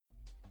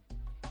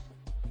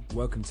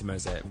Welcome to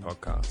Mosaic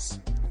Podcasts.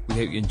 We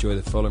hope you enjoy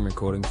the following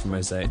recording from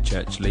Mosaic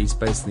Church Leeds,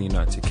 based in the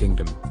United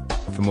Kingdom.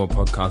 For more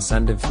podcasts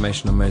and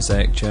information on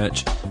Mosaic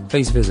Church,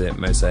 please visit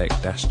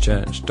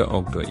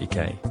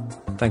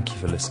mosaic-church.org.uk. Thank you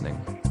for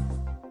listening.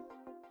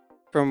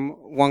 From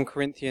 1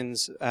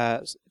 Corinthians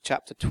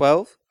chapter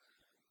 12.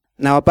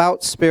 Now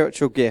about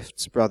spiritual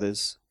gifts,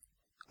 brothers,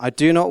 I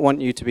do not want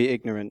you to be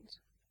ignorant.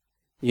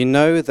 You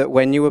know that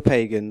when you were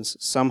pagans,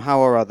 somehow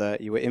or other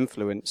you were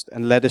influenced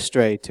and led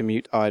astray to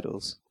mute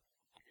idols.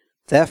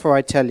 Therefore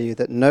I tell you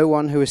that no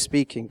one who is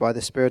speaking by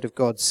the Spirit of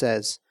God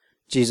says,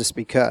 Jesus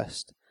be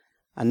cursed,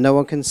 and no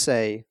one can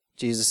say,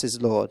 Jesus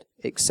is Lord,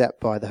 except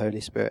by the Holy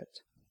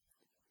Spirit.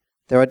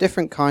 There are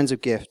different kinds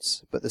of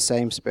gifts, but the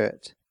same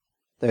Spirit.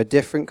 There are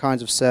different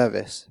kinds of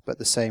service, but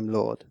the same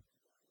Lord.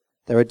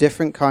 There are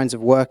different kinds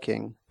of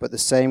working, but the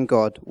same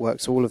God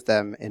works all of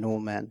them in all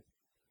men.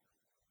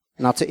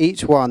 Now to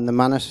each one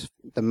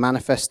the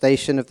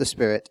manifestation of the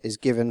Spirit is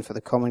given for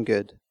the common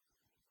good.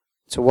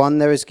 To one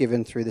there is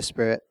given through the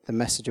Spirit the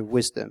message of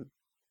wisdom,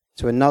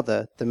 to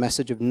another the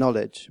message of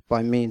knowledge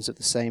by means of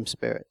the same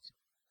Spirit,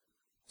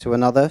 to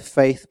another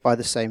faith by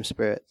the same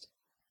Spirit,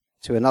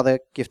 to another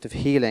gift of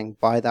healing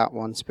by that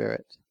one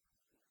Spirit,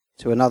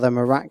 to another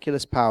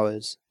miraculous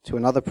powers, to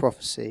another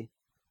prophecy,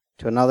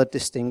 to another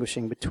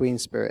distinguishing between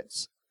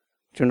spirits,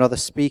 to another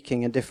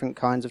speaking in different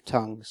kinds of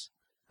tongues,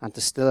 and to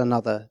still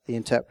another the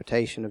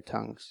interpretation of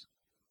tongues.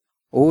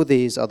 All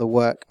these are the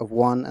work of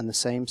one and the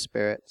same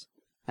Spirit,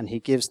 and he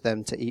gives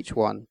them to each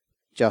one,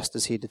 just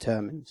as he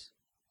determines.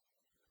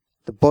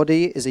 The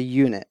body is a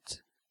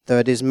unit, though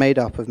it is made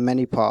up of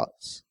many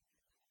parts,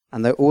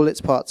 and though all its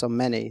parts are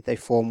many, they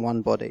form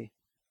one body.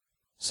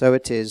 So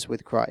it is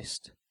with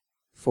Christ.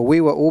 For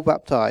we were all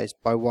baptized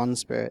by one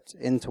Spirit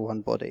into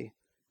one body,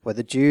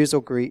 whether Jews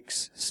or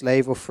Greeks,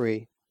 slave or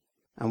free,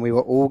 and we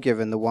were all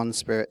given the one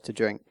Spirit to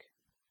drink.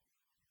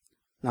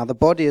 Now the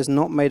body is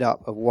not made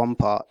up of one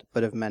part,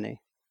 but of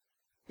many.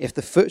 If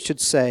the foot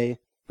should say,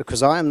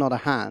 because I am not a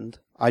hand,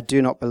 I do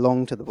not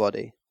belong to the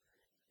body,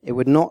 it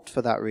would not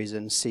for that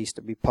reason cease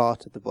to be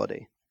part of the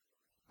body.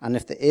 And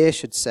if the ear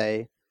should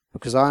say,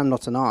 because I am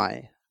not an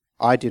eye,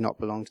 I do not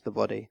belong to the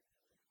body,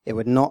 it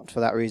would not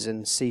for that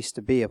reason cease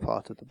to be a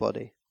part of the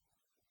body.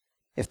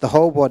 If the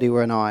whole body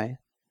were an eye,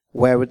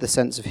 where would the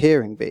sense of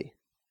hearing be?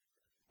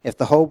 If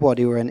the whole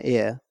body were an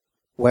ear,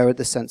 where would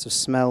the sense of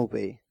smell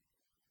be?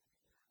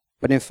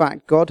 But in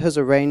fact, God has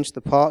arranged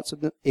the parts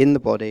in the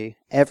body,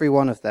 every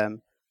one of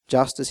them,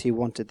 just as he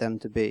wanted them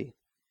to be.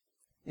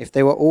 If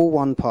they were all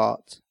one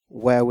part,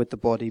 where would the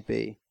body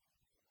be?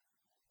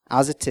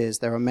 As it is,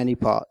 there are many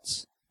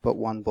parts, but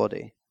one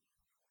body.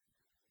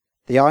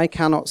 The eye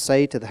cannot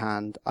say to the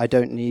hand, I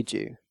don't need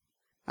you,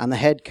 and the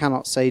head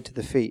cannot say to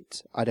the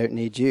feet, I don't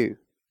need you.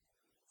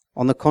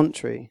 On the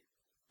contrary,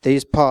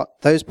 those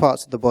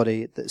parts of the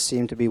body that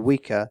seem to be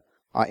weaker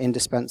are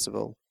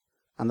indispensable,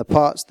 and the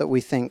parts that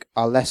we think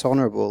are less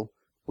honorable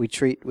we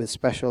treat with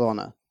special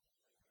honor,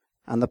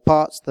 and the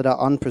parts that are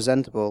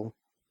unpresentable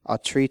are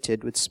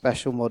treated with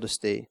special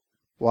modesty,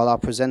 while our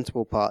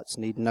presentable parts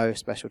need no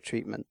special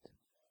treatment.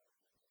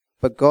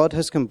 But God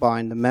has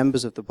combined the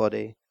members of the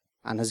body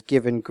and has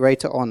given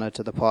greater honor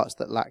to the parts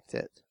that lacked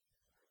it,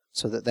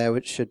 so that there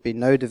should be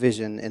no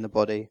division in the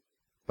body,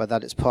 but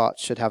that its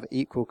parts should have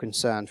equal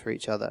concern for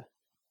each other.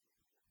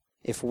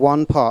 If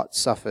one part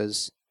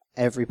suffers,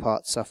 every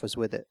part suffers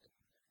with it.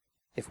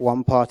 If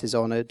one part is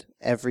honored,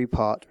 every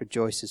part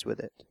rejoices with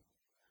it.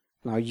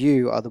 Now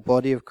you are the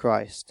body of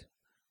Christ,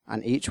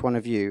 and each one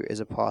of you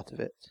is a part of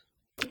it.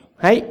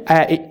 Hey,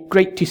 it's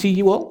great to see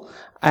you all.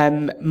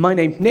 My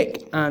name's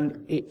Nick,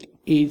 and it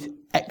is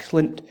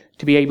excellent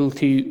to be able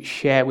to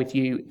share with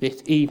you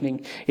this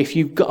evening. If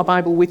you've got a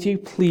Bible with you,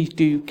 please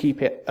do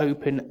keep it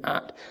open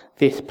at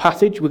this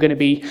passage. We're going to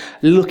be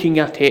looking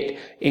at it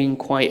in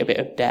quite a bit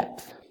of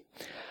depth.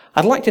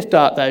 I'd like to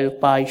start, though,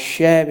 by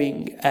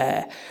sharing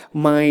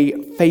my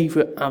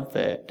favourite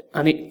advert,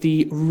 and it's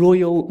the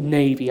Royal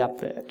Navy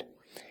advert.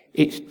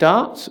 It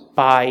starts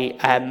by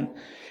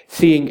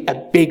seeing a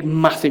big,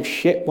 massive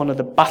ship, one of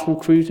the battle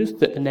cruisers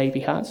that the Navy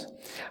has,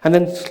 and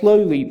then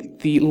slowly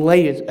the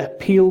layers are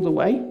peeled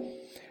away,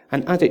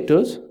 and as it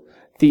does,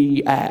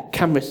 the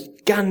camera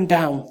scans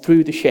down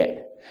through the ship.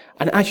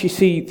 And as you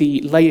see the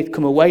layers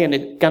come away and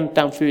it scans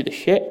down through the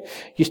ship,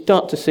 you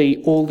start to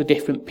see all the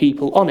different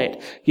people on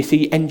it. You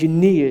see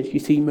engineers, you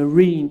see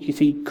marines, you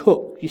see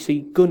cooks, you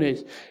see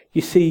gunners,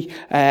 you see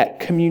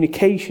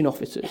communication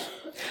officers.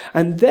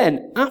 And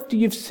then, after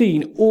you've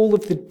seen all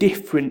of the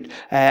different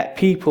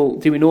people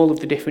doing all of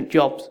the different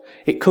jobs,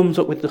 it comes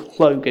up with the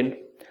slogan,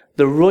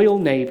 the Royal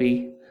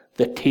Navy,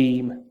 the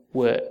team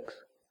works.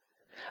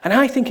 And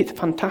I think it's a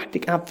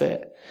fantastic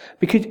advert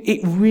because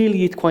it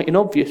really is quite an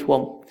obvious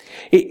one.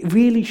 It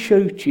really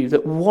shows you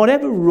that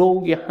whatever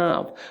role you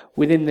have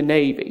within the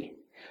Navy,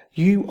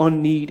 you are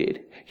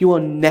needed, you are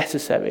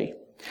necessary.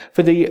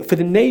 For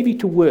the Navy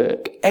to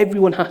work,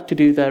 everyone has to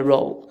do their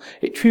role.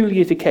 It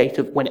truly is a case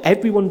of when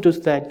everyone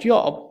does their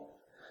job,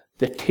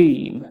 the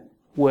team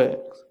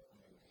works.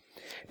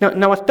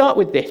 Now I start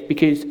with this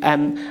because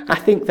I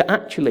think that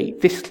actually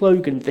this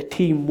slogan, the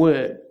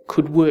teamwork,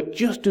 could work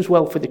just as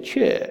well for the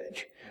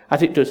church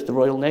as it does the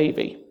Royal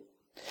Navy.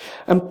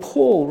 And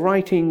Paul,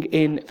 writing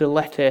in the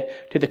letter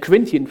to the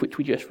Corinthians, which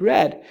we just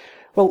read,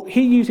 well,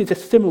 he uses a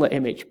similar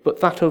image,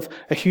 but that of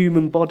a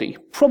human body,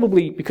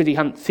 probably because he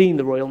hadn't seen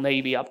the Royal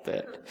Navy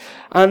advert.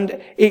 And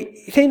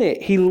in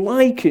it, he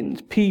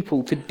likens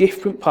people to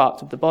different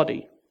parts of the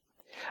body.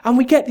 And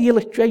we get the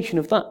illustration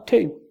of that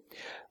too.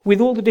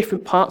 With all the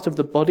different parts of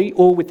the body,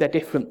 all with their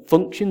different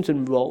functions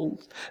and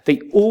roles, they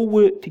all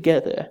work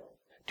together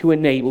to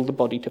enable the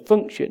body to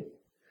function.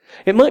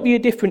 It might be a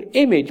different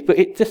image, but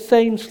it's the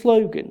same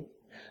slogan.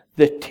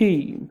 The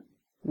team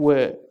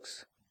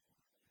works.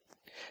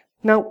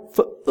 Now,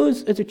 for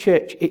us as a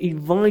church, it is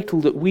vital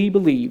that we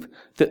believe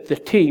that the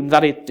team,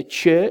 that is the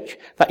church,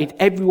 that is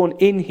everyone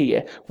in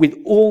here, with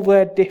all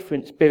their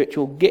different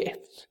spiritual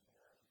gifts,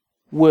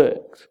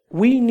 works.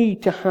 We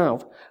need to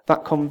have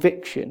that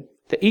conviction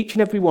that each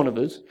and every one of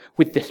us,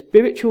 with the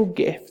spiritual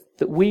gift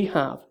that we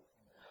have,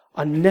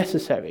 are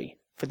necessary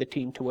for the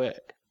team to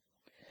work.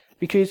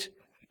 Because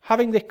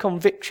having this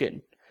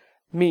conviction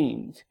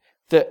means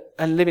that,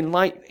 and living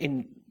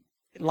in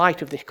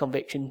light of this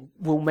conviction,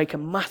 will make a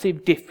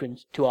massive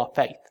difference to our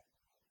faith.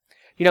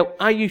 You know,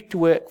 I used to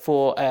work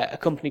for a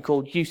company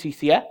called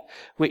UCCF,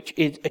 which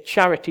is a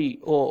charity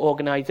or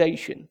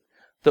organisation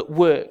that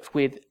works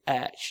with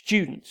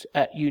students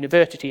at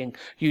university and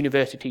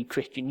university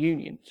Christian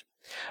unions.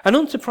 And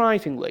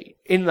unsurprisingly,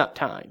 in that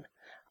time,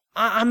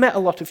 I met a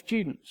lot of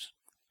students.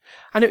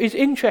 And it was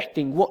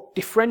interesting what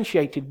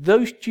differentiated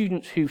those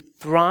students who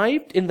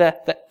thrived in their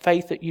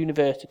faith at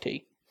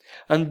university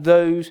and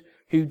those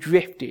who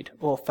drifted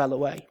or fell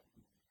away.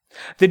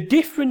 The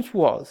difference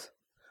was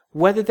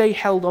whether they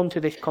held on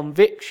to this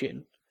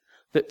conviction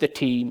that the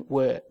team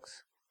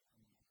works.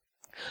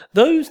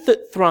 Those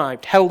that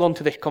thrived held on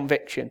to this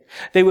conviction.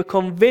 They were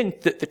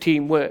convinced that the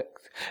team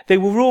works. They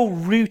were all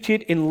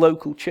rooted in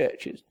local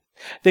churches.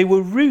 They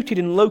were rooted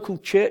in local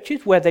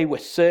churches where they were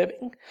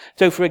serving.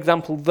 So, for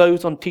example,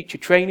 those on teacher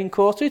training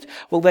courses,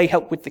 well, they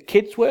helped with the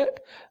kids'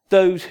 work.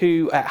 Those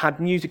who had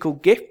musical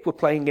gift were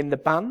playing in the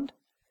band.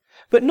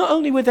 But not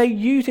only were they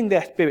using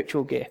their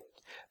spiritual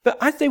gift, but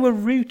as they were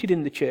rooted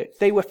in the church,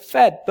 they were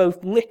fed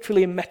both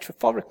literally and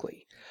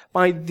metaphorically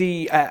by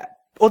the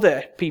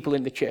other people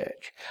in the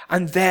church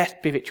and their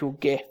spiritual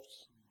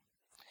gifts.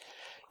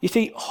 You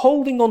see,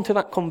 holding on to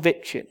that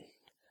conviction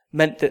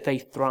meant that they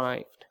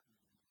thrived.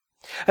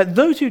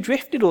 Those who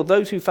drifted or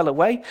those who fell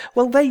away,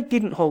 well, they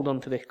didn't hold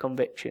on to this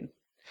conviction.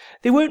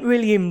 They weren't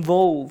really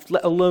involved,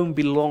 let alone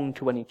belong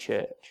to any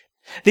church.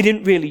 They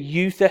didn't really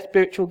use their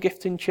spiritual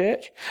gifts in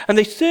church, and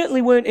they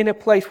certainly weren't in a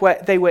place where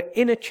they were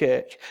in a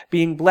church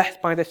being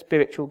blessed by the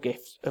spiritual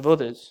gifts of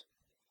others.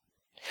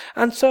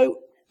 And so,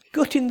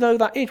 gutting though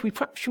that is, we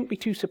perhaps shouldn't be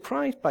too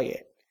surprised by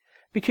it,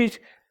 because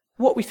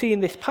what we see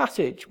in this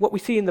passage, what we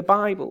see in the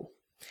Bible,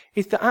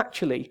 is that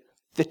actually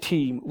the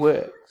team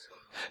works.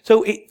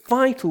 So it's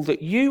vital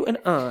that you and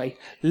I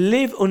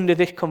live under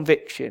this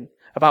conviction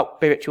about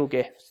spiritual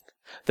gifts,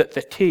 that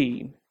the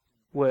team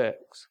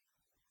works.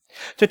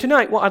 So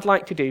tonight what I'd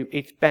like to do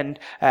is spend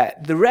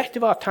the rest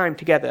of our time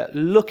together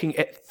looking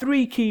at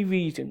 3 key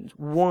reasons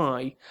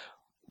why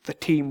the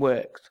team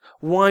works,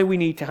 why we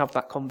need to have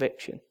that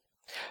conviction.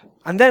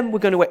 And then we're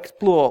going to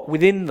explore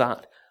within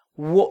that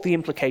what the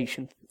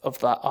implications of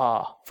that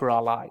are for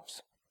our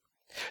lives.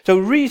 So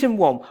reason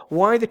 1,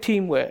 why the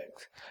team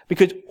works.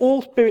 Because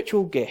all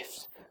spiritual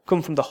gifts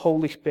come from the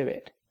Holy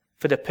Spirit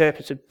for the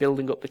purpose of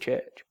building up the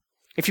church.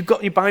 If you've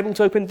got your Bibles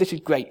open, this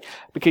is great,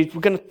 because we're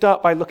going to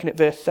start by looking at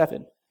verse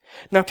 7.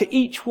 Now to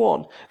each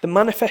one, the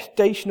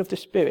manifestation of the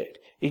Spirit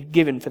is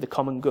given for the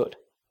common good.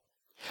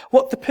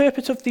 What's the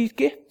purpose of these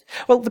gifts?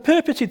 Well, the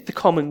purpose is the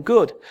common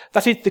good.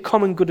 That is the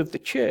common good of the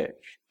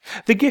church.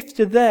 The gifts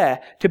are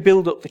there to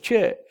build up the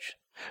church.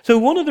 So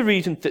one of the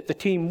reasons that the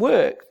team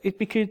works is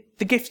because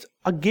the gifts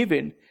are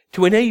given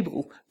to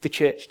enable the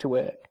church to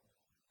work.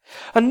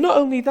 And not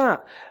only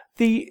that,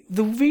 the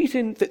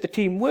reason that the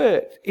team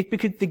works is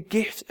because the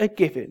gifts are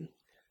given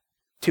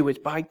to us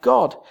by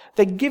God.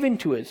 They're given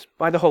to us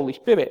by the Holy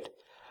Spirit.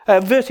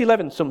 Verse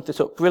 11 sums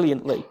this up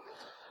brilliantly.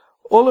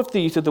 All of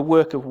these are the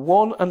work of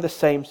one and the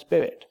same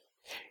Spirit.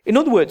 In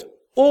other words,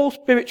 all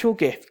spiritual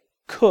gifts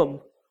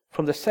come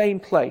from the same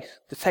place,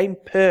 the same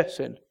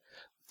person,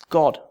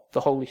 God,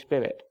 the Holy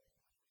Spirit.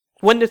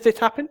 When does this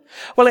happen?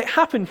 Well, it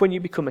happens when you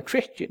become a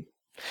Christian.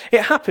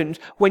 It happens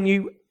when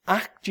you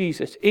ask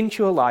Jesus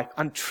into your life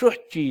and trust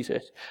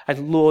Jesus as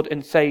Lord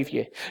and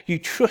Saviour. You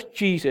trust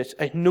Jesus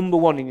as number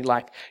one in your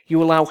life.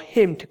 You allow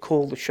him to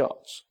call the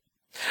shots.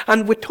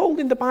 And we're told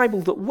in the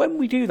Bible that when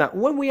we do that,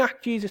 when we ask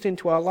Jesus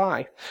into our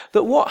life,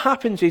 that what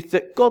happens is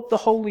that God the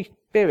Holy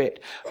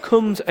Spirit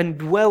comes and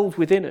dwells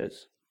within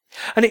us.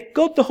 And it's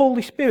God the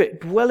Holy Spirit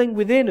dwelling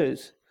within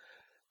us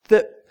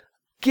that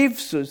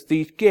gives us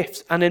these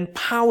gifts and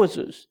empowers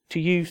us to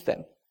use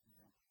them.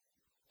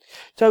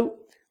 So,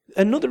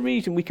 another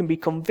reason we can be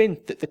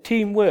convinced that the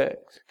team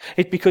works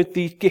is because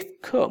these gifts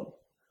come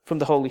from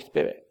the Holy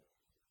Spirit.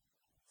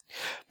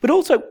 But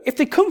also, if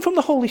they come from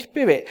the Holy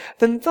Spirit,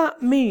 then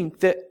that means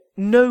that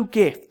no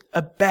gift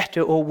are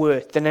better or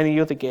worse than any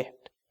other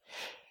gift.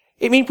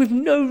 It means we've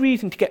no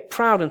reason to get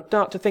proud and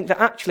start to think that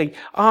actually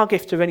our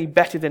gifts are any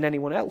better than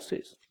anyone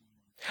else's.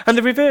 And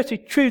the reverse is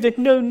true. There's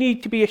no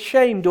need to be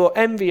ashamed or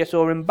envious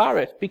or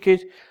embarrassed,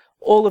 because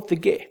all of the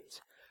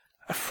gifts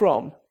are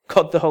from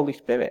God the Holy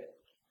Spirit.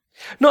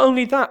 Not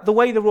only that, the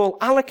way they're all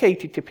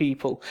allocated to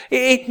people,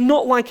 it's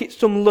not like it's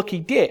some lucky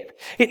dip.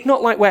 It's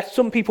not like where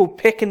some people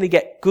pick and they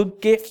get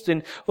good gifts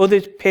and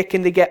others pick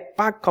and they get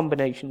bad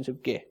combinations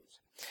of gifts.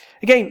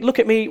 Again, look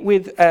at me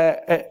with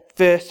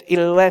verse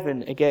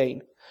 11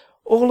 again.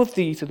 All of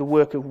these are the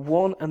work of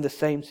one and the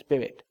same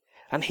Spirit,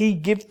 and he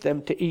gives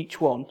them to each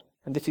one,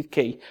 and this is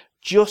key,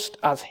 just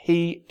as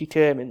he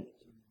determines.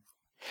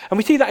 And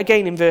we see that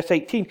again in verse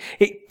 18.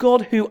 It's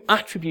God who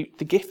attributes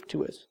the gift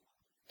to us.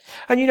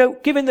 And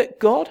given that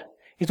God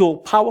is all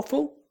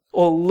powerful,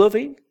 all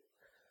loving,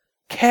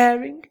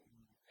 caring,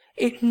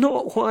 it's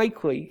not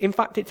likely, in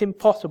fact it's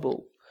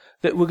impossible,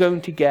 that we're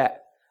going to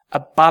get a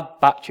bad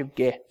batch of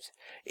gifts.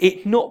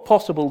 It's not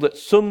possible that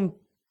some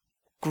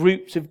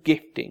groups of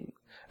gifting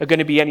are going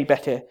to be any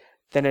better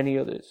than any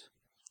others.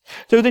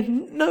 So there's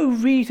no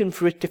reason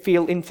for us to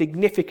feel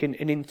insignificant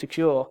and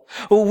insecure.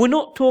 Or we're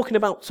not talking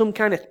about some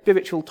kind of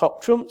spiritual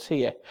top trumps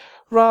here.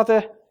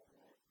 Rather,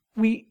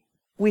 we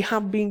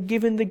have been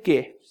given the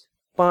gifts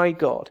by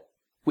God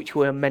which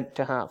we're meant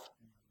to have.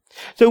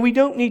 So we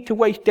don't need to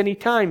waste any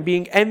time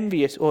being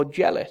envious or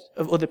jealous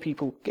of other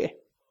people's gifts.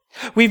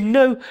 We've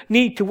no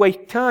need to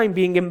waste time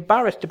being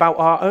embarrassed about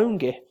our own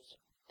gifts.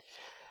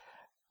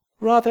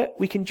 Rather,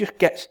 we can just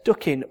get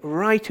stuck in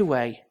right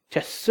away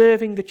to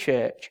serving the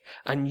church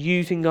and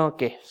using our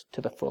gifts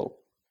to the full.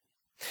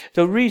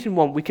 So reason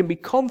one, we can be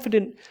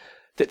confident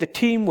that the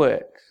team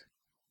works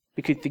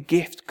because the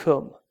gifts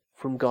come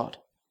from God.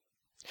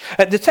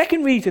 The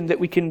second reason that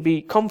we can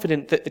be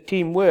confident that the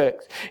team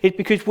works is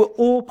because we're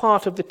all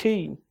part of the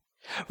team.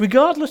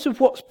 Regardless of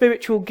what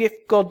spiritual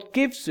gift God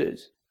gives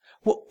us,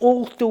 we're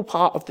all still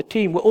part of the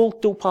team. We're all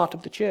still part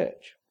of the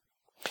church.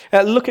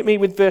 Look at me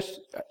with verse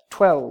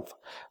 12.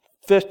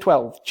 Verse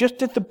 12.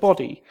 Just as the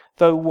body,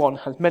 though one,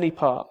 has many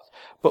parts,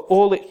 but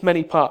all its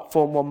many parts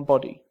form one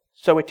body,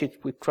 so it is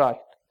with Christ.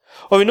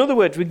 Or in other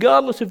words,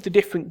 regardless of the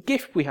different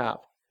gifts we have,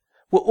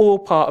 we're all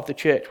part of the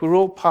church. We're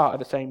all part of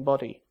the same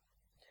body.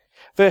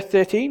 Verse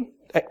 13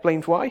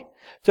 explains why.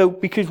 So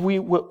because we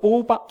were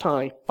all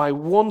baptized by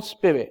one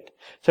Spirit,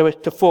 so as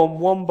to form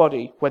one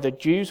body, whether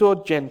Jews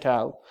or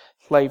Gentiles,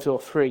 slaves or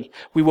free.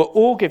 We were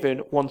all given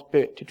one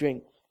Spirit to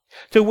drink.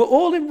 So we're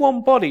all in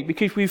one body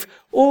because we've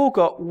all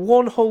got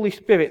one Holy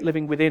Spirit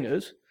living within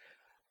us,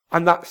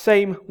 and that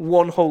same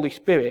one Holy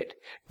Spirit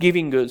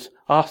giving us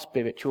our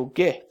spiritual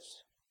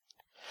gifts.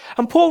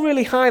 And Paul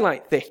really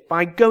highlights this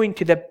by going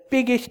to the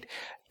biggest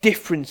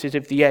differences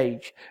of the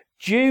age.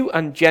 Jew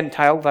and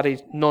Gentile, that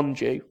is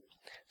non-Jew,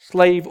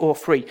 slave or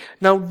free.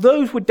 Now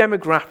those were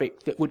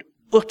demographics that would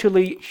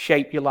utterly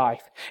shape your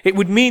life. It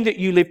would mean that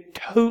you live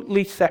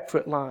totally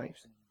separate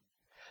lives.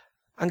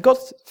 And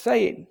God's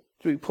saying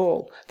through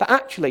Paul that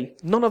actually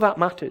none of that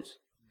matters.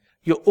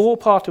 You're all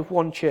part of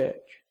one church.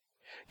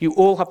 You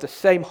all have the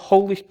same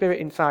Holy Spirit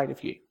inside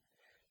of you,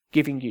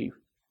 giving you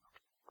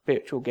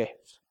spiritual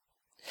gifts.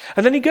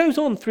 And then he goes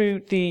on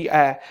through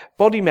the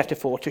body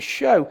metaphor to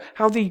show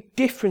how the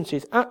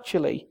differences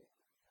actually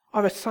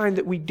are a sign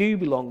that we do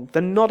belong.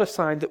 They're not a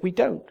sign that we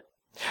don't.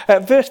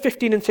 Verse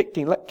 15 and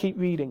 16, let's keep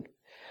reading.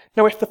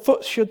 Now if the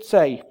foot should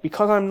say,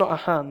 because I'm not a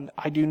hand,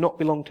 I do not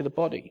belong to the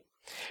body,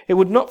 it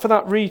would not for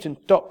that reason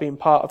stop being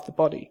part of the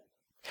body.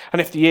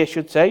 And if the ear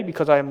should say,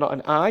 because I am not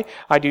an eye,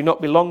 I do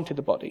not belong to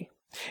the body,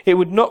 it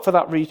would not for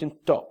that reason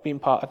stop being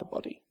part of the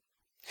body.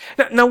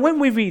 Now when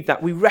we read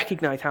that, we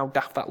recognise how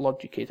daft that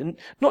logic is, and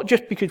not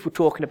just because we're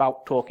talking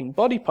about talking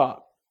body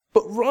parts,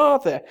 but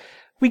rather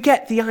we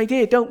get the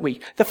idea, don't we?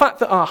 The fact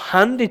that our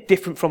hand is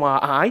different from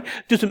our eye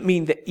doesn't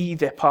mean that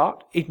either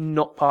part is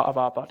not part of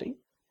our body.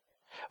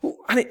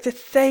 And it's the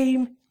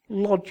same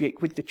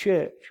logic with the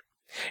church.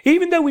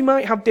 Even though we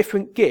might have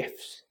different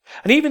gifts,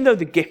 and even though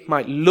the gift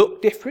might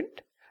look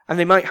different, and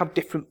they might have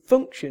different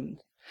functions,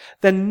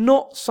 they're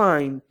not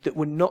signs that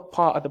we're not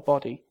part of the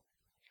body.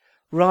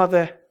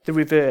 Rather, the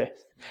reverse.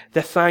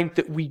 They're signs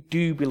that we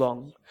do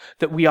belong,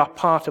 that we are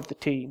part of the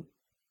team.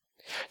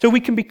 So we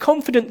can be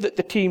confident that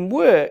the team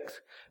works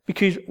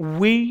because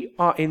we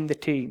are in the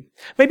team.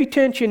 Maybe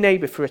turn to your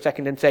neighbour for a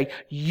second and say,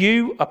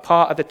 you are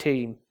part of the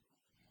team.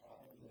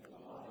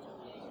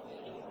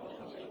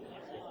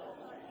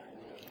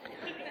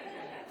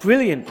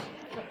 Brilliant.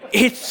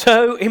 It's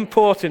so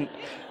important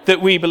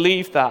that we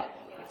believe that.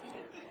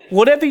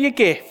 Whatever your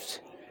gifts,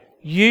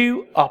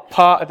 you are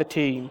part of the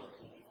team.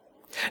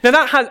 Now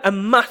that has a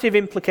massive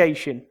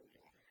implication.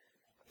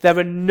 There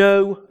are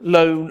no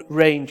lone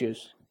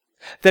rangers.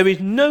 There is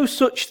no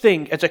such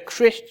thing as a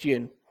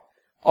Christian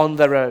on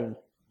their own.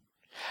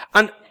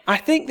 And I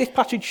think this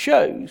passage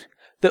shows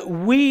that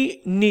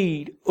we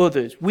need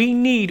others. We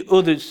need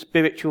others'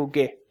 spiritual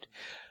gift.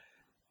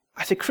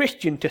 As a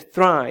Christian to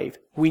thrive,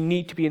 we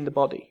need to be in the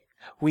body.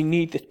 we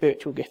need the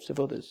spiritual gifts of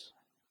others.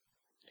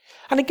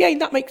 And again,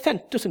 that makes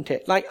sense, doesn't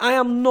it? Like, I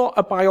am not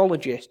a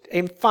biologist.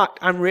 In fact,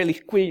 I'm really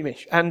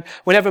squeamish. And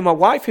whenever my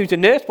wife, who's a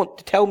nurse, wants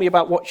to tell me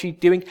about what she's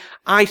doing,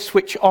 I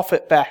switch off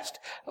at best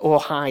or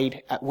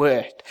hide at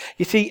worst.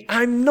 You see,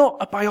 I'm not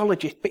a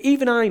biologist, but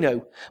even I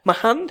know my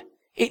hand,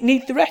 it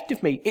needs the rest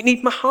of me. It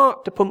needs my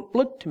heart to pump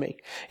blood to me.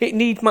 It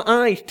needs my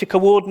eyes to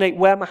coordinate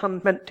where my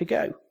hand's meant to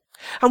go.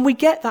 And we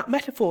get that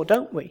metaphor,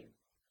 don't we?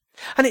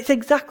 And it's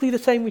exactly the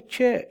same with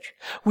church.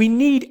 We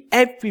need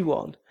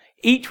everyone,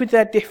 each with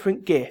their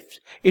different gifts,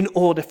 in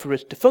order for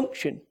us to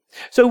function.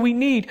 So we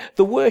need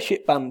the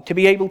worship band to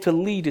be able to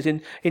lead us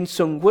in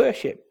sung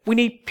worship. We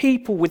need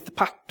people with the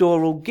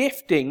pastoral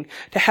gifting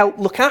to help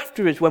look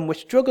after us when we're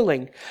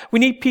struggling. We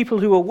need people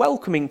who are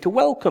welcoming to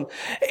welcome.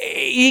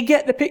 You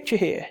get the picture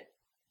here.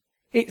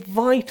 It's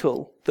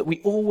vital that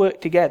we all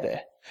work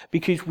together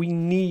because we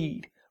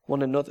need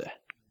one another.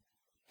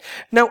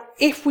 Now,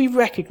 if we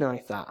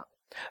recognise that,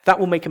 that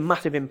will make a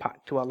massive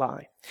impact to our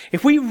life.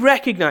 If we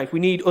recognise we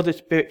need other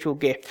spiritual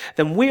gifts,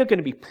 then we are going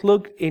to be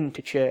plugged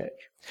into church.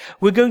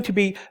 We're going to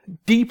be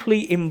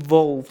deeply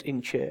involved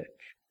in church.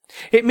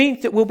 It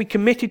means that we'll be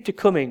committed to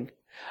coming,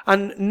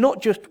 and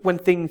not just when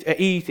things are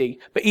easy,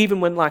 but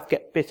even when life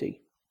gets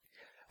busy.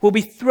 We'll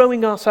be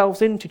throwing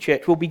ourselves into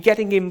church. We'll be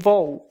getting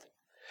involved.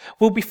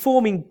 We'll be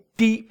forming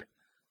deep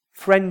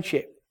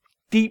friendship,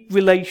 deep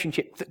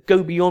relationships that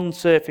go beyond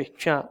surface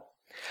chat.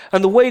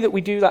 And the way that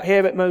we do that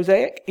here at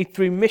Mosaic is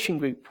through mission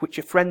groups, which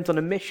are friends on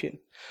a mission,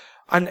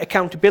 and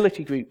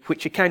accountability groups,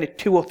 which are kind of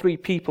 2 or 3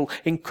 people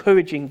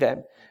encouraging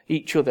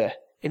each other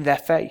in their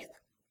faith.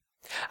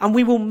 And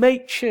we will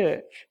make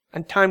church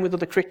and time with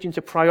other Christians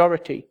a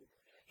priority,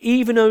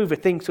 even over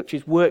things such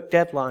as work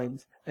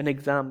deadlines and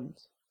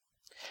exams.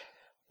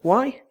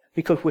 Why?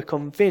 Because we're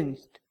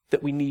convinced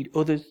that we need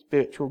others'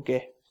 spiritual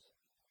gifts.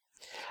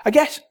 I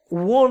guess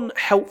one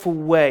helpful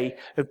way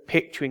of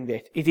picturing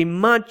this is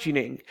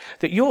imagining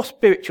that your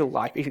spiritual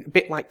life is a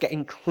bit like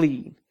getting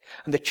clean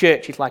and the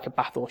church is like a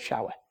bath or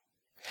shower.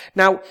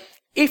 Now,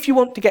 if you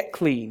want to get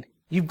clean,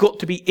 you've got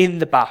to be in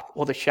the bath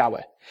or the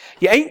shower.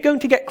 You ain't going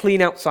to get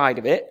clean outside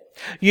of it.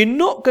 You're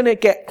not going to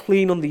get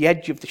clean on the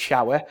edge of the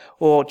shower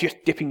or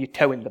just dipping your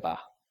toe in the bath.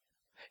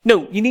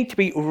 No, you need to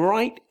be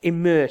right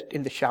immersed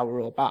in the shower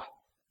or bath.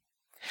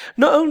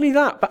 Not only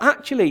that, but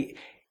actually,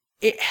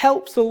 it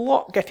helps a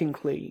lot getting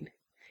clean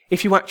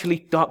if you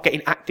actually start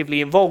getting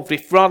actively involved.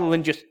 If rather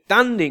than just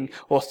standing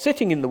or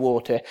sitting in the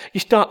water, you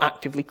start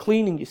actively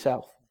cleaning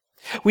yourself.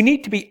 We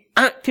need to be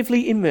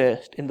actively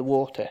immersed in the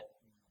water.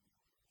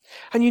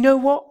 And you know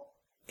what?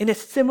 In a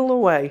similar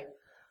way,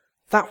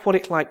 that's what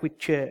it's like with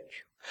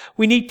church.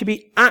 We need to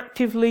be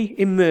actively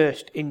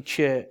immersed in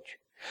church.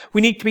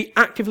 We need to be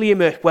actively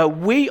immersed where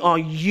we are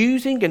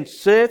using and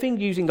serving,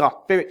 using our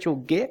spiritual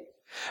gift.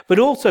 But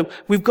also,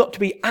 we've got to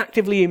be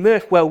actively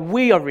immersed where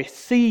we are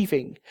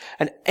receiving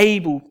and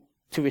able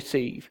to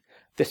receive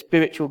the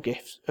spiritual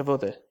gifts of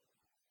others.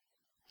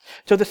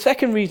 So the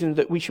second reason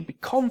that we should be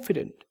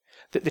confident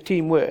that the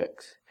team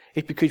works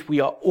is because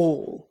we are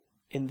all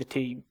in the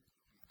team.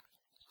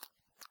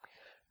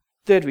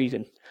 Third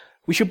reason,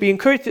 we should be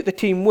encouraged that the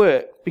team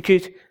works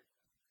because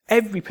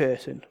every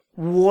person,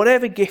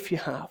 whatever gift you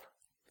have,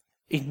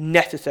 is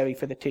necessary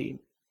for the team.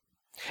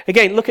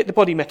 Again, look at the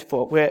body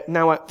metaphor. We're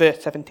now at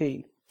verse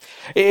 17.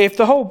 If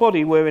the whole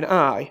body were an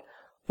eye,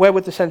 where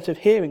would the sense of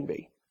hearing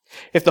be?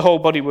 If the whole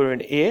body were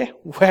an ear,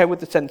 where would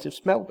the sense of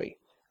smell be?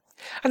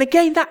 And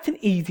again, that's an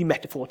easy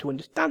metaphor to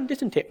understand,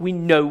 isn't it? We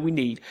know we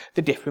need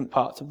the different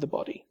parts of the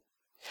body.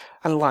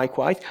 And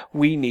likewise,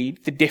 we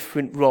need the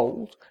different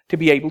roles to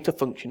be able to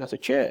function as a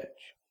church.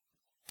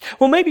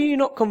 Well, maybe you're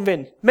not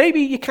convinced. Maybe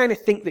you kind of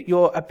think that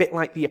you're a bit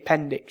like the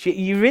appendix.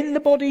 You're in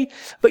the body,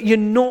 but you're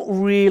not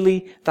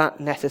really that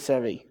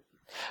necessary.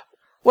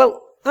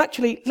 Well,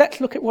 actually, let's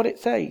look at what it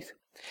says.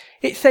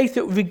 It says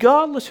that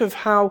regardless of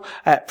how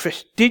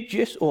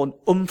prestigious or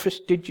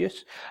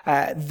unprestigious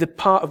the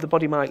part of the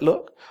body might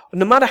look,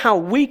 no matter how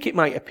weak it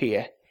might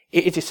appear,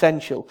 it is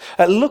essential.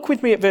 Look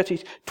with me at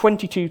verses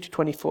 22 to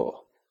 24.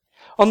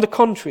 On the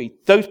contrary,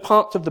 those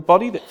parts of the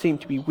body that seem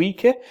to be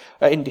weaker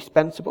are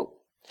indispensable.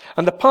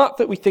 And the part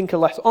that we think are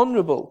less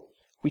honourable,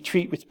 we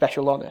treat with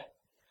special honour.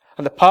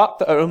 And the part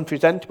that are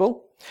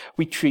unpresentable,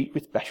 we treat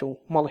with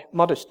special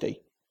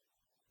modesty.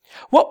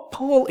 What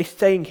Paul is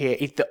saying here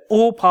is that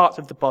all parts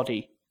of the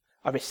body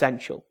are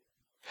essential.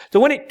 So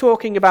when it's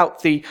talking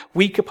about the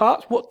weaker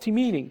parts, what's he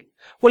meaning?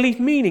 Well, he's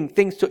meaning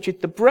things such as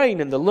the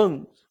brain and the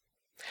lungs.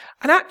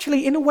 And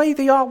actually, in a way,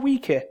 they are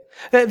weaker.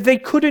 They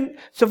couldn't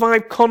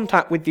survive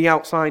contact with the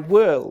outside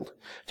world.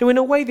 So in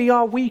a way, they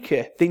are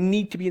weaker. They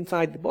need to be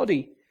inside the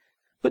body.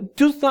 But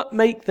does that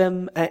make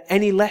them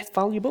any less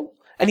valuable?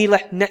 Any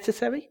less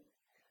necessary?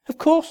 Of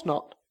course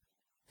not.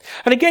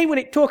 And again, when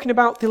it's talking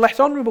about the less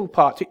honourable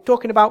parts, it's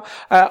talking about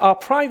our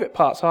private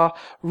parts, our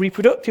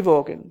reproductive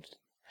organs.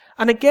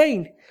 And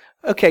again,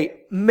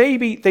 okay,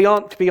 maybe they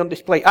aren't to be on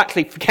display.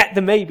 Actually, forget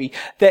the maybe.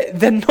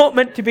 They're not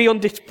meant to be on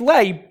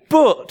display,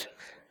 but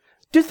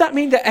does that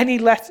mean they're any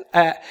less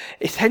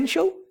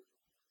essential?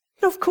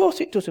 No, of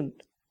course it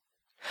doesn't.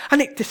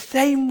 And it's the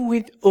same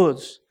with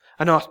us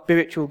and our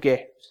spiritual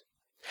gifts.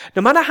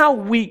 No matter how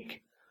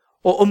weak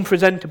or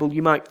unpresentable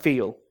you might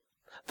feel,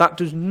 that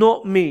does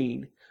not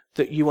mean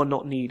that you are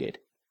not needed.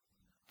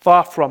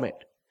 Far from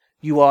it.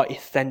 You are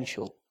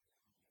essential.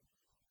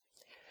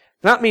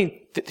 That means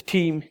that the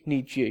team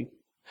needs you.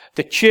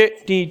 The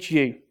church needs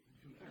you.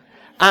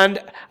 And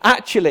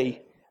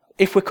actually,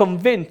 if we're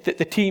convinced that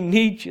the team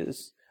needs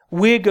us,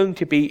 we're going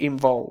to be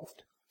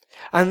involved.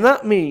 And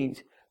that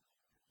means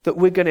that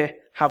we're going to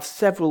have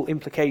several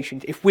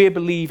implications if we're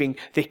believing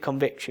this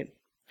conviction.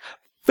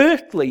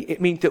 Firstly,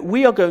 it means that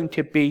we are going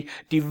to be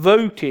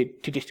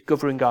devoted to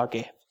discovering our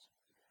gifts.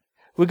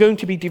 We're going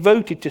to be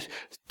devoted to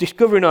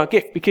discovering our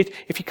gift, because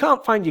if you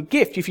can't find your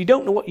gift, if you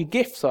don't know what your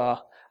gifts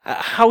are,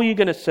 how are you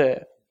going to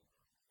serve?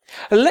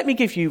 And let me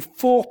give you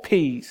 4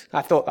 P's.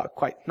 I thought that was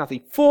quite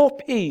snazzy. 4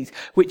 P's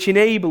which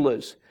enable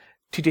us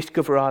to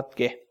discover our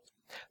gift.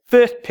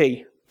 First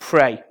P,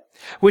 pray.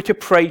 We're to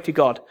pray to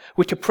God.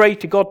 We're to pray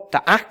to God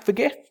to ask for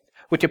gifts.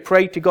 We're to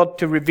pray to God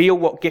to reveal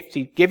what gifts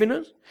He's given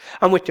us.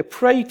 And we're to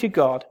pray to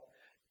God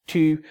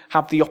to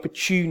have the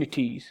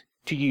opportunities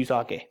to use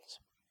our gifts.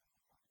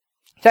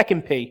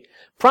 Second P,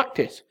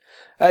 practice.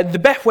 The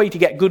best way to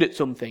get good at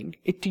something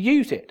is to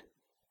use it.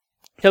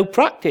 So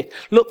practice.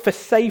 Look for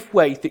safe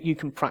ways that you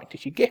can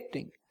practice your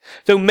gifting.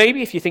 So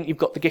maybe if you think you've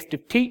got the gift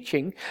of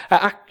teaching,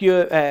 ask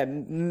your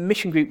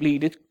mission group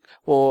leaders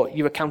or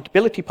your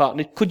accountability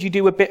partners, could you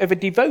do a bit of a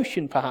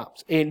devotion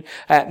perhaps in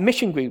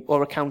mission group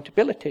or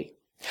accountability?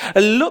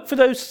 And look for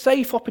those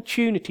safe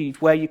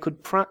opportunities where you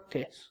could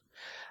practice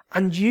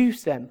and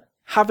use them.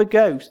 Have a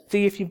go.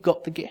 See if you've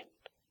got the gift.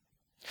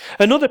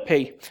 Another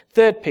P,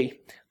 third P,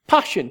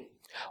 passion.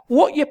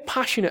 What you're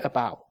passionate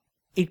about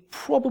is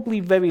probably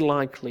very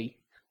likely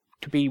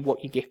to be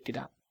what you're gifted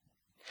at.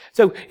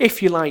 So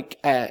if you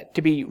like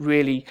to be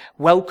really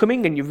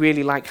welcoming and you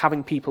really like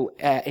having people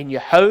in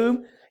your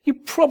home, you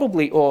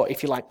probably, or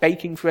if you like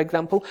baking, for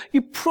example,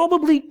 you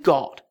probably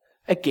got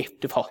a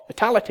gift of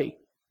hospitality.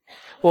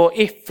 Or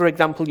if, for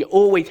example, you're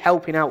always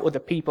helping out other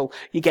people,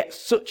 you get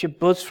such a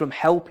buzz from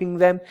helping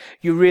them,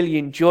 you really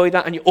enjoy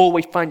that and you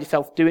always find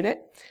yourself doing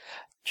it,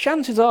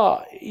 chances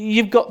are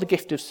you've got the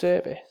gift of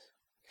service.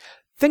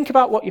 Think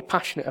about what you're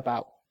passionate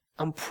about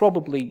and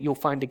probably you'll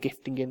find a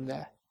gifting in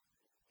there.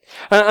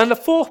 And the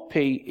fourth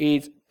P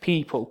is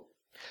people.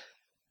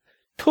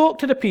 Talk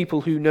to the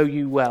people who know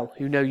you well,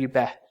 who know you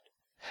best.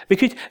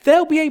 Because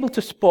they'll be able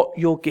to spot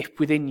your gift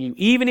within you,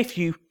 even if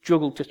you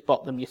struggle to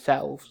spot them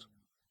yourselves.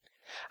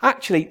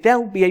 Actually,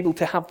 they'll be able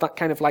to have that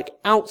kind of like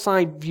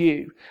outside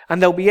view,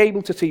 and they'll be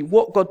able to see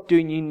what God's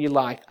doing in your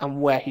life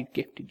and where He's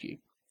gifted you.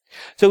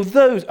 So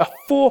those are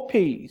 4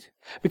 P's,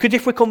 because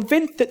if we're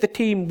convinced that the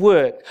team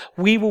works,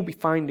 we will be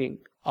finding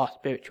our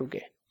spiritual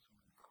gifts.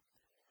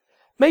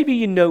 Maybe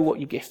you know what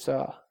your gifts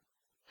are.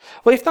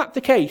 Well, if that's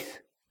the case,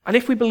 and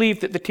if we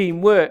believe that the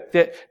team work,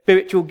 that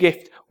spiritual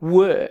gifts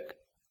work,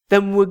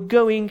 then we're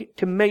going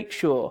to make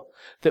sure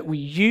that we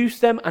use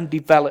them and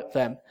develop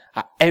them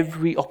at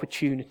every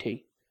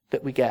opportunity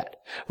that we get.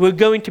 We're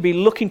going to be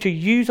looking to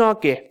use our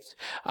gifts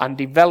and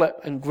develop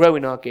and grow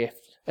in our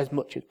gifts as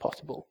much as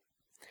possible.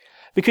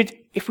 Because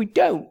if we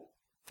don't,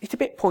 it's a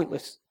bit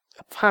pointless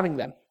having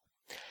them.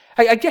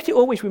 I guess it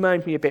always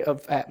reminds me a bit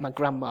of my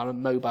grandma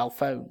and mobile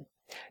phone.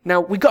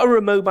 Now, we got her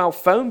a mobile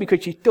phone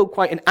because she's still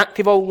quite an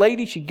active old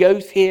lady. She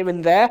goes here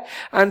and there.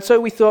 And so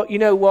we thought, you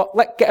know what,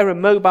 let's get her a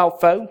mobile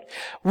phone.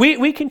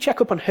 We can check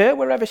up on her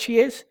wherever she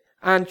is,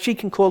 and she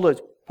can call us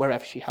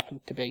wherever she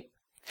happens to be.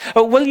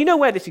 Oh, well, you know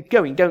where this is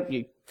going, don't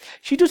you?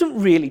 She doesn't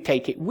really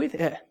take it with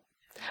her.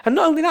 And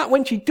not only that,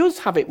 when she does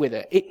have it with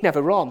her, it's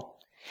never on.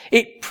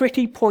 It's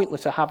pretty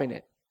pointless of having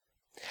it.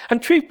 And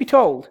truth be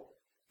told,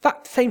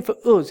 that's the same for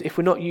us if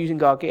we're not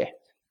using our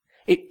gifts.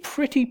 It's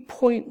pretty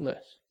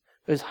pointless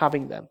as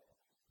having them.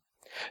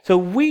 So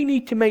we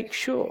need to make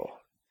sure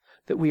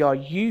that we are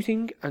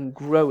using and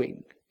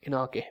growing in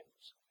our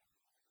gifts.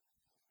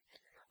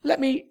 Let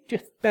me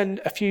just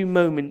spend a few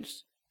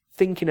moments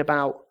thinking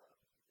about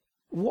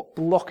what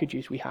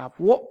blockages we have,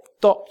 what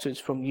stops us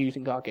from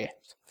using our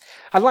gifts.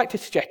 I'd like to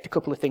suggest a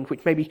couple of things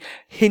which maybe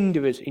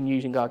hinder us in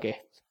using our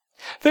gifts.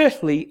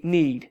 Firstly,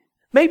 need.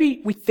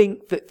 Maybe we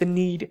think that the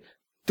need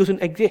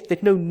doesn't exist.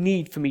 There's no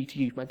need for me to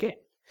use my gift.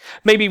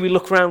 Maybe we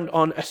look around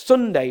on a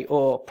Sunday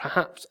or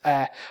perhaps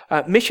a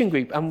mission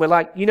group and we're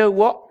like, you know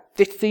what?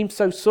 This seems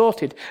so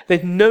sorted.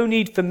 There's no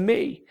need for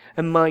me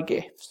and my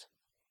gifts.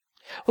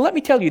 Well, let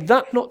me tell you,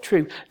 that's not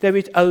true. There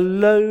is a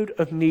load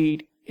of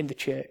need in the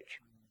church.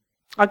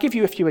 I'll give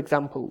you a few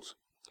examples.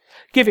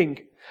 Giving.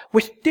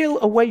 We're still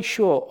a way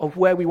short of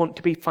where we want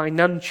to be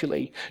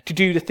financially to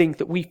do the things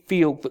that we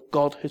feel that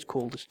God has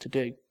called us to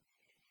do.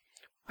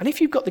 And if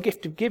you've got the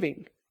gift of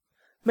giving,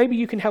 maybe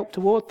you can help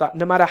towards that,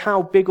 no matter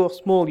how big or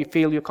small you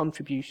feel your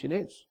contribution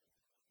is.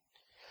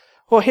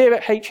 Or here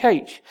at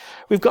HH,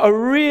 we've got a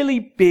really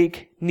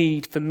big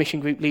need for mission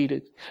group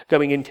leaders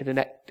going into the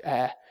next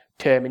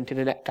term, into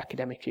the next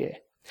academic year.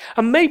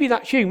 And maybe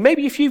that's you.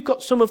 Maybe if you've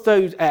got some of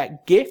those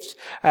gifts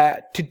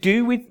to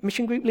do with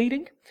mission group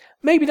leading,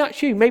 maybe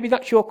that's you. Maybe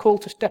that's your call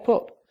to step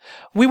up.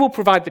 We will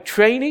provide the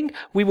training,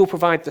 we will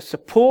provide the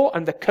support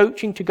and the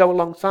coaching to go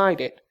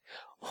alongside it.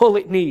 All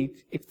it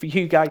needs is for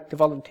you guys to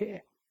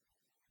volunteer.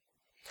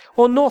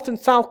 Or North and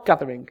South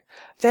Gathering.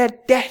 They're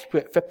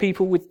desperate for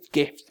people with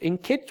gifts in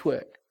kids'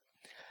 work.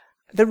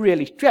 They're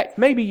really stretched.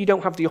 Maybe you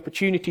don't have the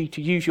opportunity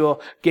to use your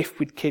gift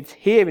with kids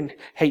here in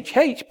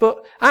HH,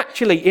 but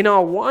actually in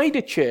our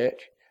wider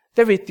church,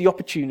 there is the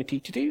opportunity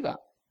to do that.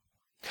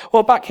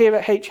 Or back here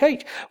at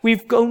HH,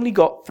 we've only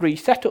got 3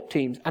 setup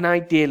teams, and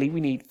ideally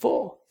we need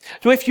 4.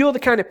 So if you're the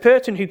kind of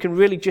person who can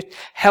really just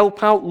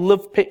help out,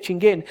 love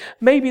pitching in,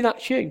 maybe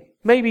that's you.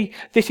 Maybe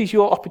this is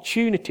your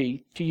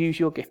opportunity to use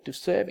your gift of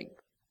serving.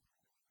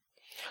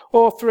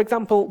 Or, for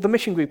example, the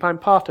mission group I'm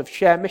part of,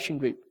 Share Mission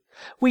Group.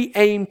 We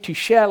aim to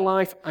share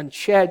life and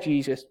share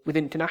Jesus with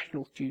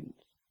international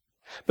students.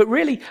 But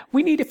really,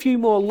 we need a few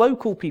more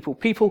local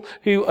people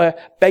who are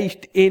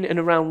based in and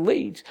around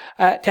Leeds,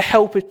 to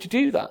help us to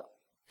do that.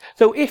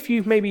 So if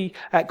you've maybe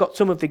got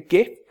some of the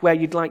gift where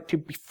you'd like to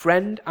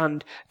befriend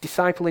and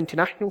disciple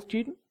international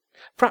students,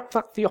 perhaps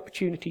that's the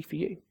opportunity for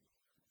you.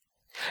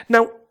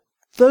 Now,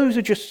 those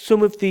are just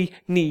some of the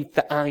needs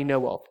that I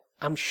know of.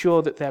 I'm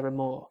sure that there are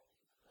more.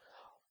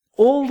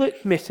 All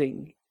that's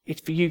missing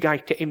is for you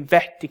guys to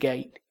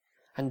investigate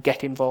and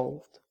get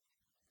involved.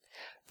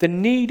 The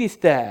need is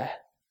there.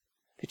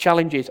 The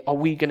challenge is, are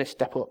we going to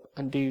step up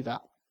and do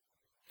that?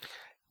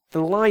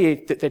 The lie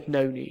is that there's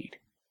no need.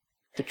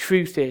 The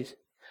truth is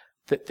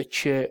that the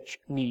church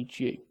needs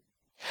you.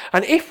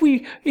 And if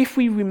we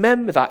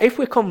remember that, if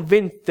we're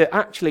convinced that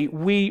actually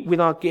we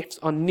with our gifts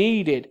are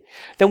needed,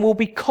 then we'll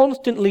be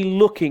constantly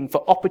looking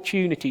for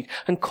opportunities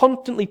and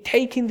constantly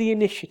taking the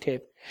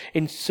initiative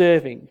in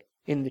serving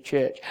in the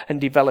church and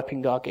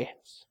developing our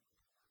gifts.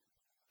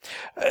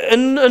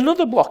 And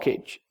another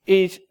blockage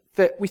is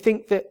that we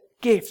think that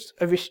gifts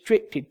are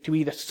restricted to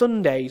either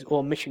Sundays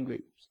or mission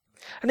groups.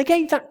 And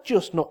again, that's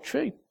just not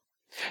true.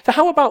 So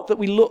how about that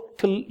we look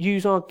to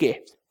use our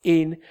gifts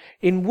in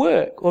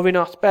work or in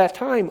our spare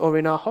time or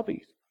in our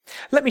hobbies?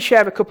 Let me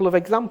share a couple of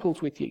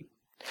examples with you.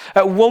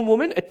 One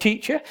woman, a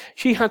teacher,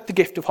 she had the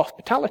gift of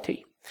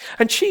hospitality.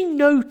 And she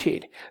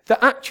noted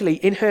that actually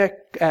in her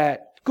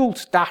school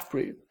staff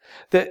room,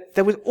 that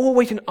there was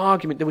always an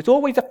argument, there was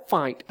always a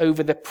fight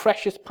over the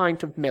precious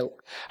pint of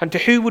milk and to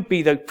who would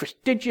be those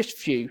prestigious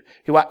few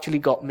who actually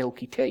got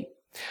milky tea.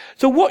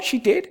 So what she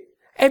did,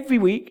 every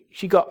week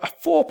she got a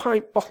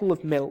 4-pint bottle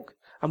of milk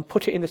and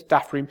put it in the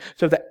staff room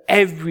so that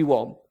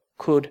everyone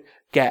could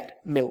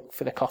get milk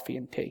for the coffee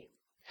and tea.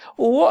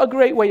 Well, what a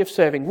great way of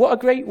serving, what a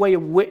great way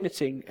of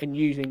witnessing and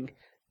using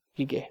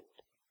your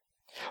gift.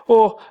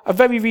 Or a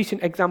very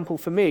recent example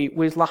for me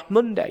was last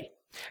Monday.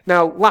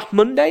 Now, last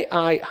Monday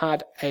I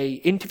had an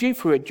interview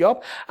for a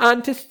job,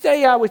 and to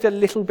say I was a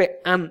little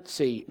bit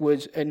antsy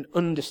was an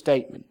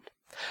understatement.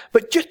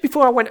 But just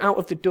before I went out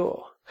of the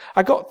door,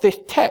 I got this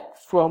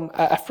text from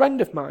a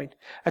friend of mine,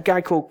 a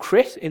guy called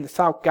Chris in the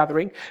South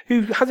Gathering,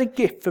 who has a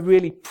gift for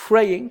really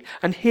praying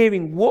and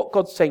hearing what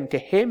God's saying to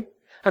him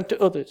and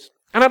to others.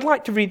 And I'd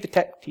like to read the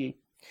text to you.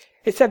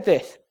 It said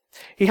this.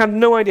 He had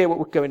no idea what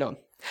was going on.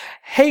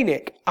 "Hey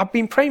Nick, I've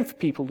been praying for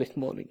people this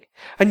morning,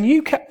 and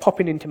you kept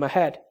popping into my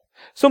head.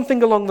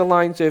 Something along the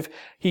lines of,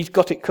 he's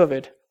got it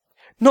covered.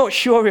 Not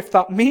sure if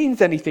that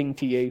means anything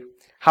to you.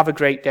 Have a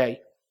great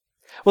day."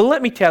 Well,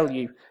 let me tell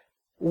you,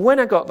 when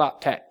I got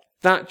that text,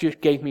 that just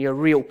gave me a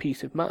real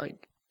peace of mind.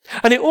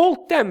 And it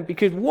all stemmed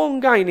because one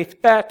guy in his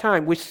spare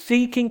time was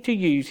seeking to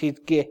use his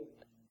gift.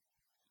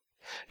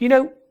 You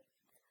know,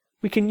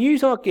 we can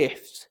use our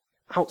gifts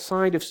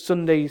outside of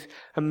Sundays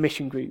and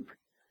mission group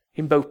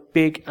in both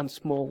big and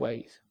small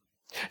ways.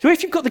 So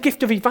if you've got the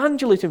gift of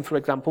evangelism, for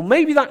example,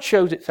 maybe that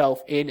shows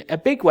itself in a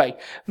big way.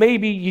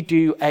 Maybe you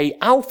do a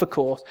alpha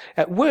course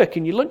at work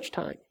in your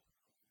lunchtime.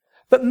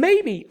 But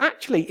maybe,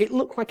 actually, it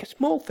looked like a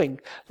small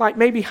thing, like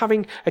maybe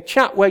having a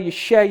chat where you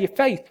share your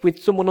faith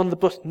with someone on the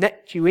bus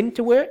next to you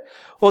into work,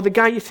 or the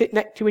guy you sit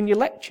next to in your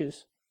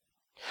lectures.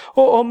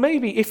 Or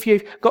maybe if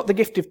you've got the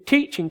gift of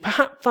teaching,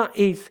 perhaps that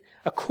is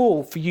a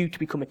call for you to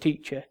become a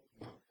teacher.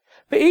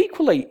 But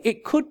equally,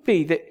 it could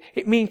be that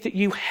it means that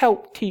you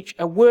help teach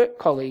a work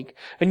colleague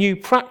a new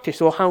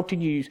practice or how to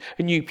use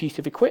a new piece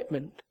of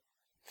equipment.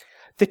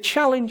 The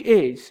challenge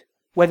is,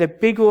 whether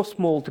big or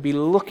small, to be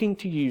looking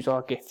to use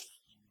our gifts.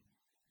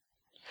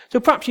 So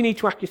perhaps you need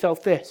to ask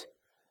yourself this.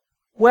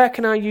 Where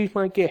can I use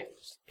my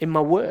gifts in my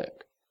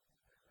work?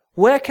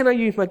 Where can I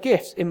use my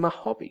gifts in my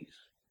hobbies?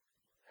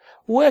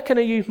 Where can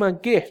I use my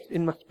gifts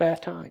in my spare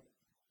time?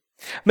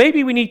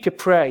 Maybe we need to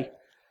pray,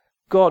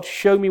 God,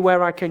 show me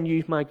where I can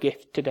use my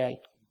gift today.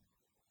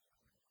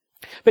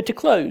 But to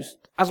close,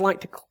 I'd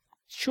like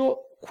to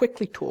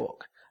quickly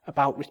talk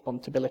about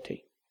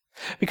responsibility.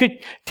 Because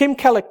Tim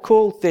Keller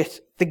calls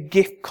this the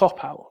gift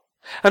cop-out.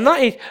 And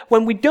that is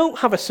when we don't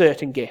have a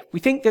certain gift, we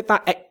think that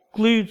that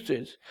excludes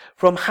us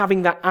from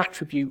having that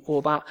attribute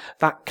or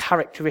that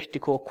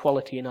characteristic or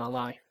quality in our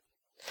life.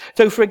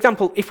 So, for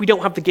example, if we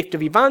don't have the gift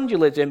of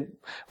evangelism,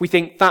 we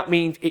think that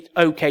means it's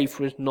okay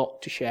for us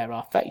not to share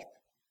our faith.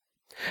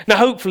 Now,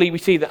 hopefully we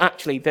see that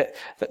actually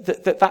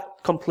that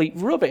complete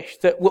rubbish,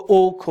 that we're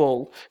all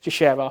called to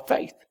share our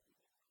faith.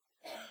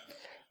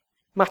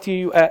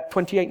 Matthew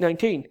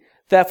 28:19,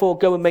 therefore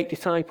go and make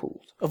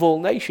disciples of all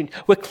nations.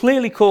 We're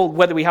clearly called,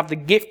 whether we have the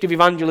gift of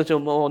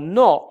evangelism or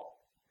not,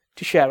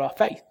 to share our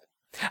faith.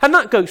 And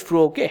that goes for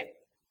all gifts.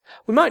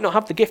 We might not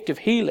have the gift of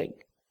healing,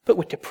 but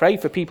we're to pray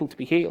for people to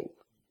be healed.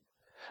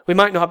 We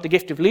might not have the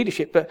gift of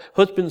leadership, but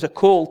husbands are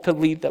called to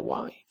lead their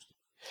wives.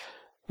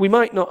 We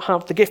might not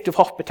have the gift of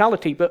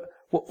hospitality, but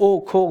we're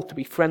all called to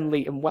be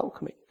friendly and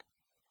welcoming.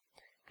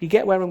 You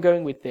get where I'm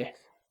going with this?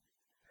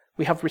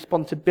 We have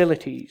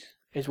responsibilities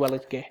as well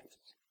as gifts.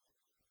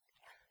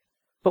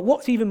 But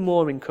what's even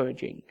more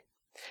encouraging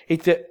is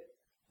that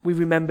we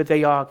remember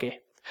they are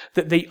gifts,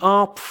 that they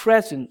are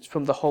presents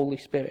from the Holy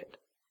Spirit.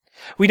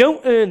 We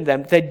don't earn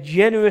them, they're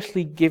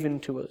generously given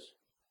to us.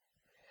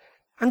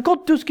 And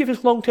God does give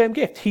us long-term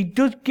gifts. He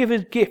does give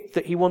us gifts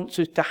that he wants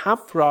us to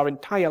have for our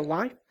entire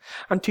life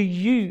and to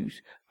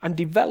use and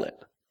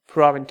develop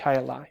for our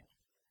entire life.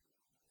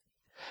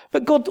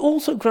 But God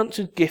also grants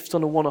us gifts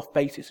on a one-off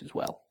basis as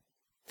well.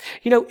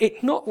 You know,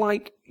 it's not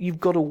like you've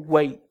got to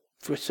wait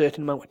for a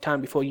certain amount of time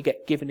before you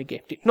get given a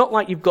gift. It's not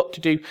like you've got to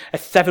do a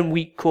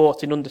 7-week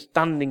course in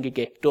understanding a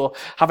gift or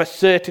have a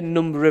certain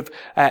number of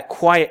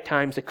quiet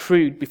times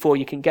accrued before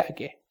you can get a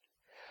gift.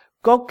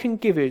 God can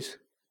give us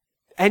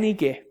any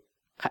gift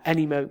at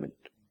any moment.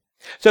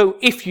 So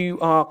if you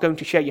are going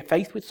to share your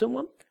faith with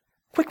someone,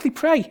 quickly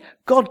pray,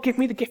 God, give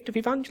me the gift of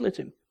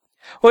evangelism.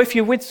 Or if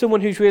you're with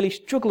someone who's really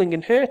struggling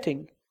and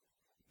hurting,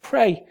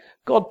 pray,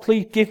 God,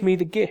 please give me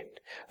the gift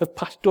of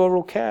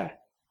pastoral care.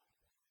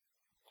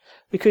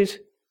 Because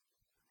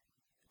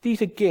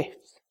these are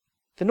gifts.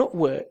 They're not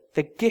work.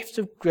 They're gifts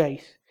of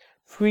grace,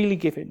 freely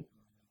given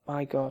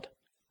by God.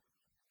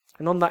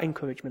 And on that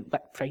encouragement,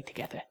 let's pray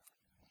together.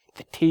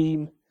 The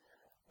team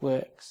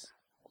works.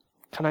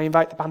 Can I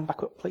invite the band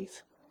back up,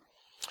 please?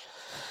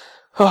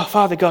 Oh,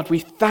 Father God, we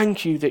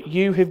thank you that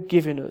you have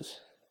given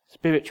us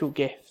spiritual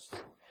gifts.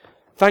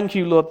 Thank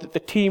you, Lord, that the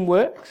team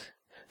works,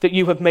 that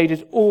you have made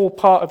us all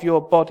part of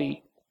your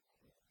body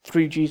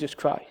through Jesus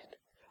Christ.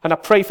 And I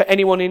pray for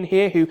anyone in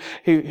here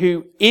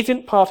who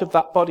isn't part of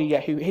that body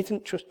yet, who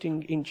isn't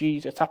trusting in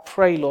Jesus. I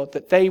pray, Lord,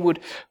 that they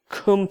would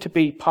come to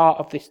be part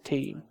of this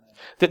team,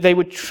 that they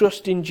would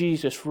trust in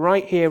Jesus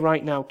right here,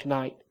 right now,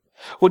 tonight.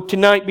 Would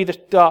tonight be the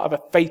start of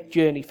a faith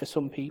journey for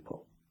some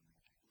people?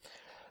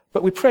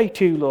 But we pray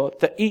too, Lord,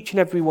 that each and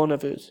every one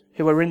of us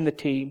who are in the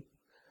team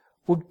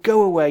would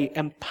go away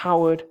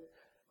empowered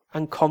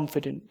and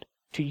confident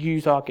to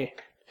use our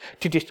gift,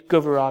 to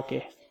discover our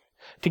gift,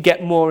 to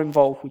get more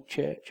involved with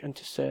church and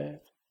to serve.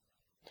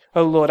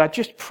 Oh Lord, I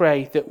just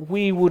pray that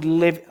we would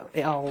live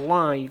our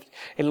lives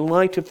in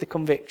light of the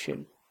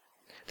conviction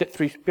that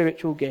through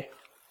spiritual gift,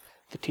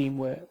 the team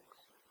works.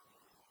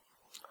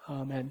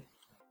 Amen.